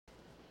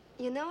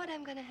You know what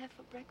I'm gonna have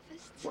for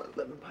breakfast? What,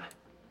 lemon pie?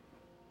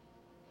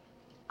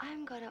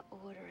 I'm gonna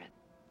order a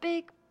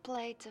big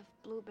plate of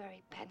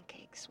blueberry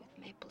pancakes with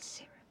maple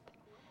syrup,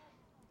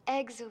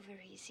 eggs over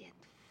easy, and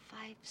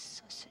 5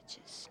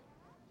 sausages.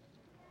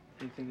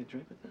 Anything to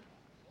drink with that?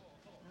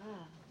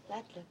 Ah,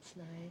 that looks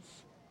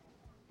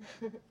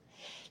nice.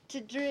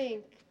 To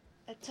drink,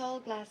 a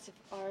tall glass of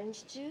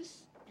orange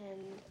juice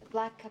and a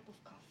black cup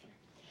of coffee.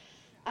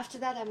 After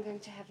that, I'm going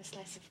to have a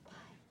slice of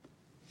pie.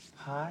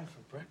 Pie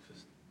for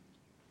breakfast?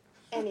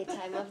 Any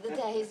time of the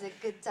day is a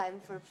good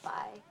time for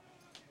pie.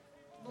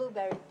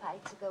 Blueberry pie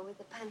to go with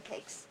the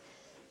pancakes.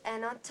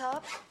 And on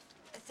top,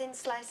 a thin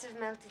slice of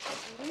melted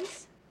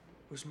cheese.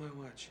 Where's my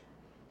watch?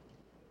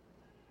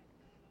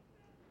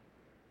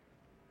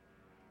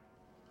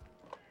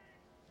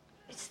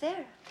 It's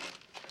there.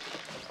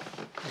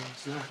 No,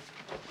 it's not.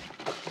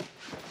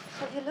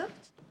 Have you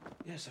looked?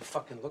 Yes, I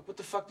fucking look. What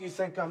the fuck do you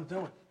think I'm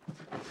doing?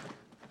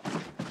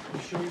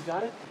 You sure you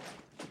got it?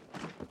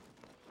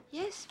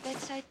 Yes,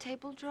 bedside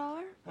table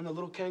drawer. And the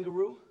little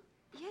kangaroo?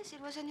 Yes,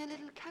 it was on your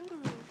little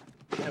kangaroo.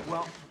 Yeah,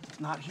 well, it's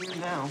not here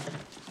now.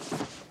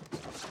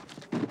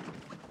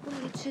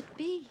 Well, it should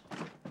be.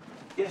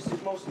 Yes,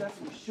 it most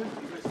definitely should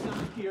be, but it's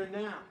not here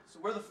now. So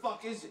where the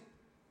fuck is it?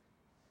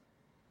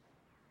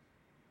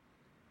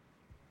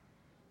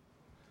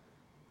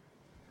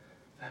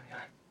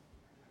 Fabian,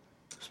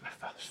 it's my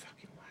father's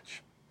fucking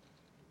watch.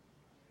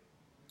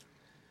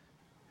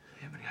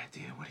 You have any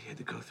idea what he had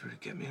to go through to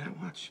get me that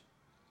watch?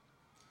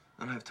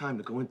 I don't have time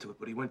to go into it,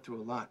 but he went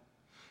through a lot.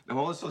 Now,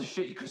 all this other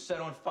shit you could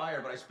set on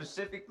fire, but I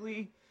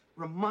specifically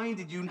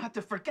reminded you not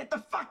to forget the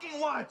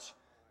fucking watch!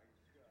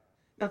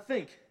 Now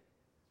think.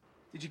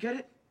 Did you get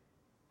it?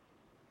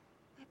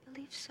 I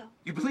believe so.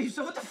 You believe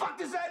so? What the fuck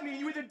does that mean?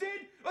 You either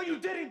did or you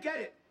didn't get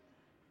it!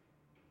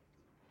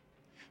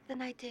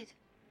 Then I did.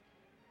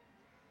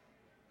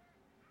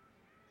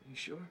 You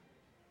sure?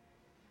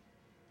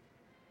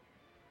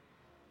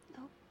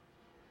 No.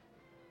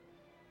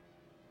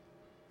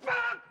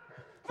 Fuck!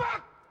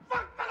 Fuck!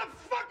 Fuck,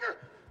 motherfucker!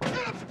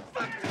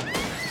 Motherfucker!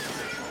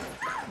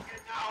 You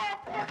know how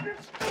fucking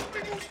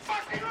stupid you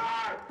fucking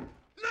are!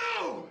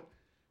 No!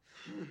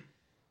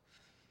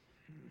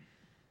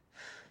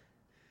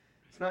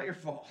 It's not your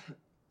fault.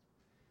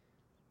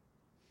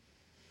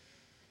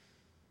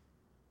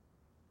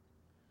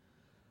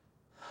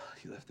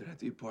 You left it at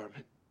the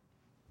apartment.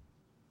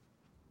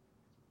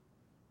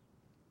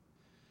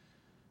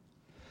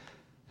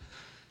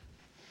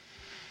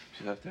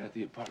 You left it at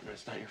the apartment.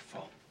 It's not your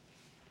fault.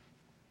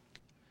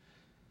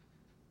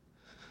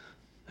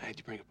 I had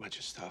to bring a bunch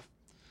of stuff.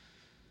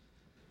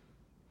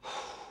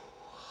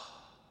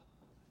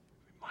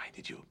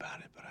 Reminded you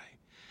about it, but I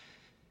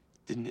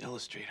didn't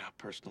illustrate how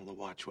personal the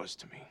watch was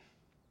to me.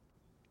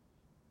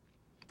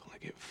 All I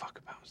gave a fuck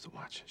about was the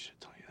watch. I should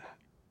tell you that.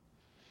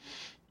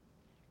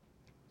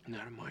 I'm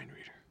not a mind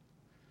reader.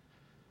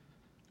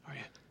 Are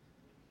you?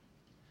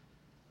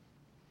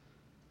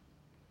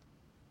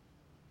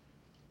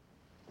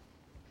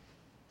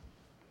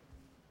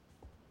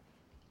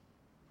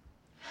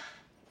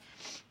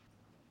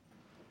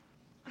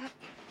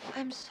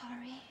 I'm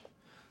sorry.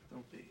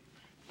 Don't be.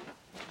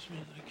 Just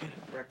means I can't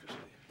have breakfast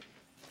with you.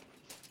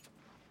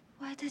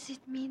 Why does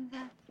it mean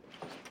that?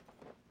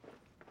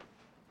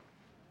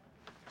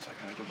 So I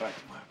gotta go back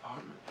to my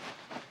apartment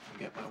and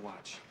get my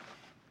watch.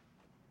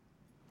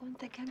 Won't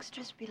the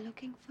gangsters be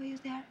looking for you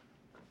there?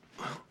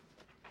 Well,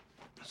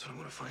 that's what I'm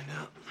gonna find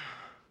out.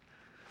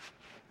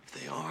 If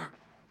they are,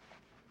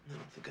 I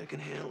don't think I can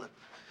handle it.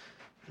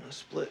 I'm gonna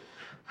split.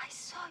 I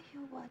saw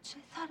your watch.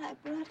 I thought I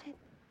brought it.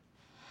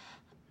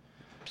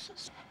 I'm so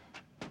sorry.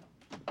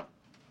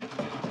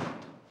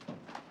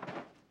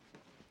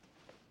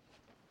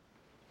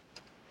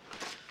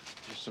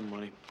 Here's some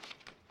money.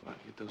 Go out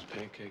and get those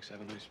pancakes.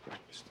 Have a nice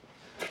breakfast.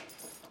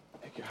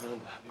 Take your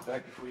Honda. I'll be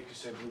back before you can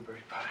say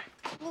blueberry pie.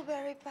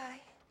 Blueberry pie.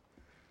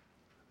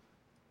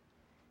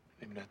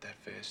 Maybe not that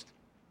fast.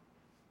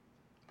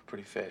 But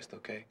pretty fast,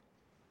 okay?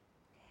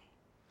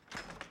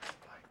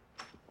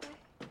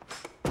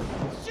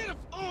 Shit, of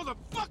all the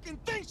fucking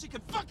things she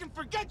could fucking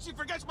forget, she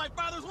forgets my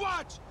father's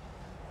watch!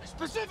 I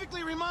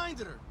specifically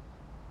reminded her.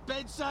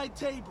 Bedside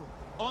table,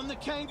 on the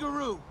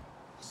kangaroo.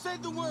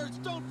 Said the words,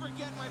 don't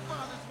forget my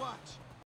father's watch.